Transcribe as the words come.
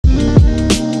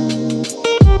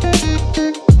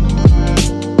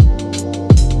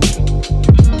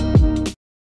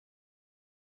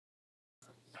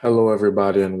Hello,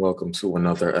 everybody, and welcome to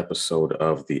another episode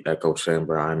of the Echo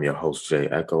Chamber. I'm your host, Jay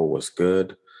Echo. What's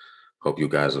good? Hope you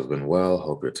guys have been well.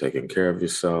 Hope you're taking care of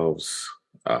yourselves.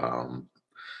 Um,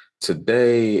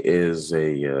 Today is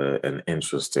a an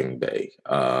interesting day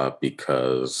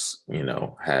because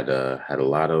had a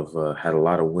lot of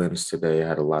wins today.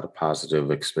 Had a lot of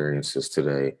positive experiences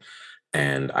today,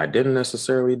 and I didn't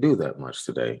necessarily do that much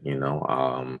today.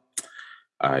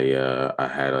 I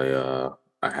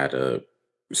had a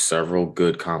several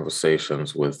good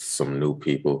conversations with some new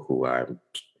people who I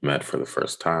met for the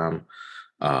first time.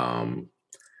 Um,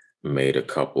 Made a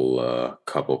couple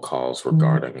calls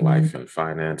regarding life and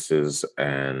finances,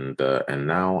 and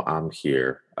now I'm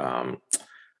here.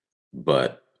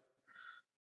 But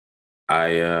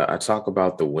I talk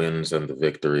about the wins and the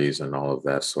victories and all of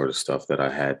that sort of stuff that I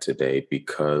had today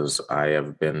because I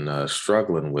have been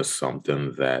struggling with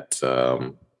something that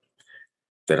I'm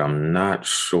not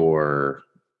sure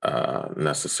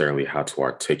necessarily how to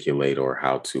articulate or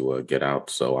how to get out.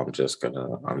 So I'm just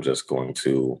going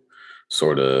to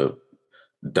sort of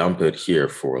dump it here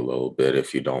for a little bit,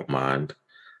 if you don't mind.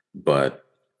 But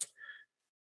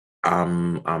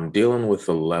I'm dealing with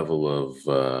a level of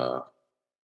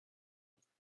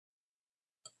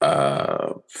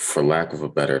for lack of a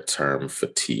better term,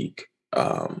 fatigue.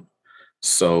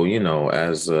 So,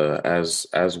 as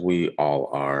we all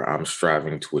are, I'm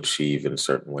striving to achieve in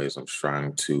certain ways. I'm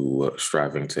striving to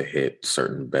hit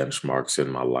certain benchmarks in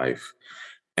my life,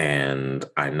 and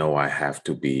I know I have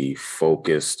to be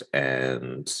focused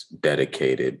and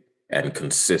dedicated and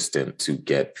consistent to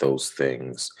get those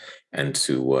things and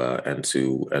to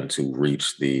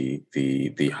reach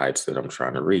the heights that I'm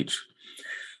trying to reach.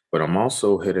 But I'm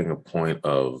also hitting a point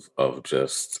of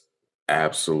just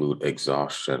absolute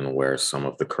exhaustion where some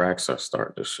of the cracks are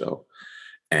starting to show.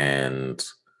 And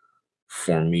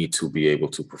for me to be able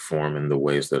to perform in the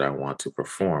ways that I want to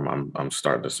perform, I'm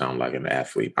starting to sound like an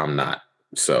athlete. I'm not.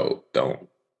 So don't.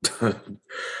 And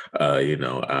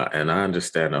I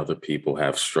understand other people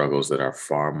have struggles that are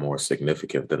far more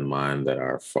significant than mine, that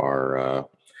are far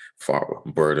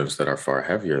burdens that are far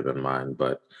heavier than mine.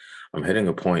 But I'm hitting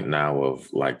a point now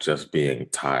of like just being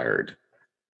tired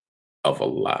of a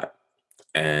lot.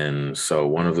 And so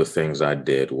one of the things I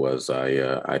did was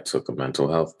I took a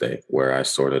mental health day where I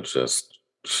sort of just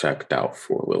checked out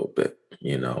for a little bit.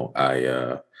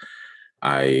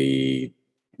 I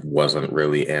wasn't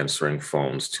really answering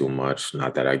phones too much.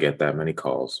 Not that I get that many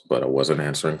calls, but I wasn't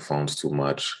answering phones too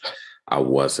much. I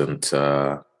wasn't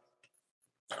uh,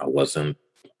 I wasn't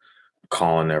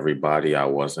calling everybody. I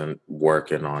wasn't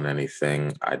working on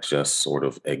anything. I just sort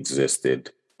of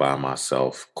existed by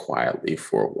myself quietly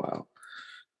for a while.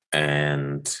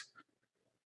 And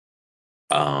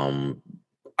um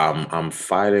I'm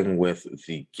fighting with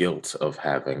the guilt of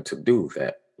having to do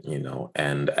that,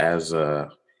 and as a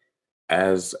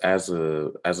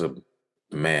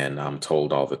man, I'm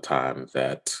told all the time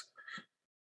that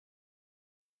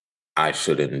I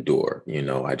should endure.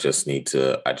 I just need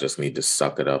to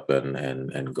suck it up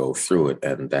and go through it.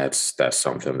 And that's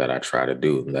something that I try to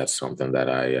do. And that's something that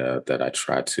I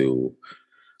try to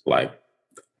like.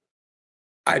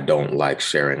 I don't like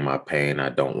sharing my pain. I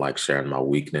don't like sharing my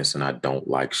weakness, and I don't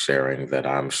like sharing that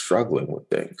I'm struggling with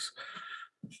things.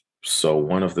 So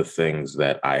one of the things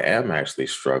that I am actually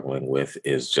struggling with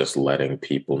is just letting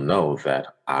people know that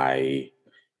I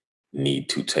need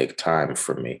to take time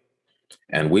for me.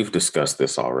 And we've discussed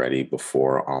this already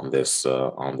before on this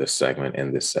segment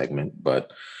in this segment,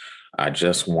 but I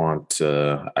just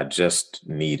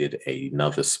needed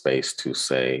another space to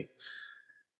say,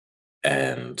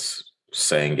 and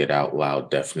saying it out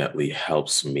loud definitely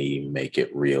helps me make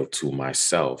it real to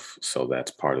myself. So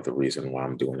that's part of the reason why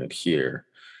I'm doing it here.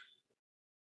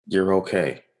 You're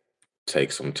okay.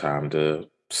 Take some time to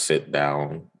sit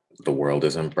down. The world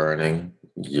isn't burning.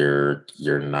 You're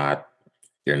not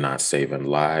saving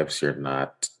lives. You're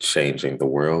not changing the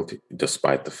world,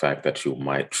 despite the fact that you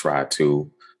might try to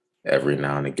every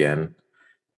now and again.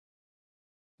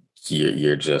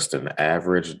 You're just an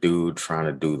average dude trying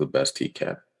to do the best he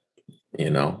can,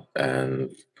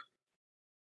 and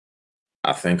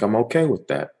I think I'm okay with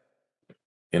that,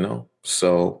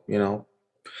 So,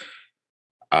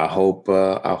 I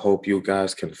hope you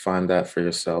guys can find that for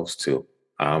yourselves too.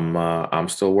 I'm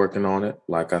still working on it,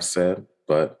 like I said,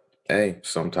 but hey,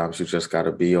 sometimes you just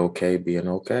gotta be okay being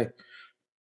okay.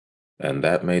 And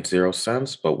that made zero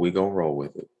sense, but we gonna roll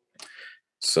with it.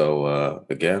 So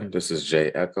again, this is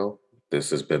Jay Echo.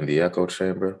 This has been the Echo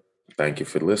Chamber. Thank you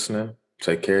for listening.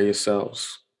 Take care of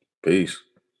yourselves. Peace.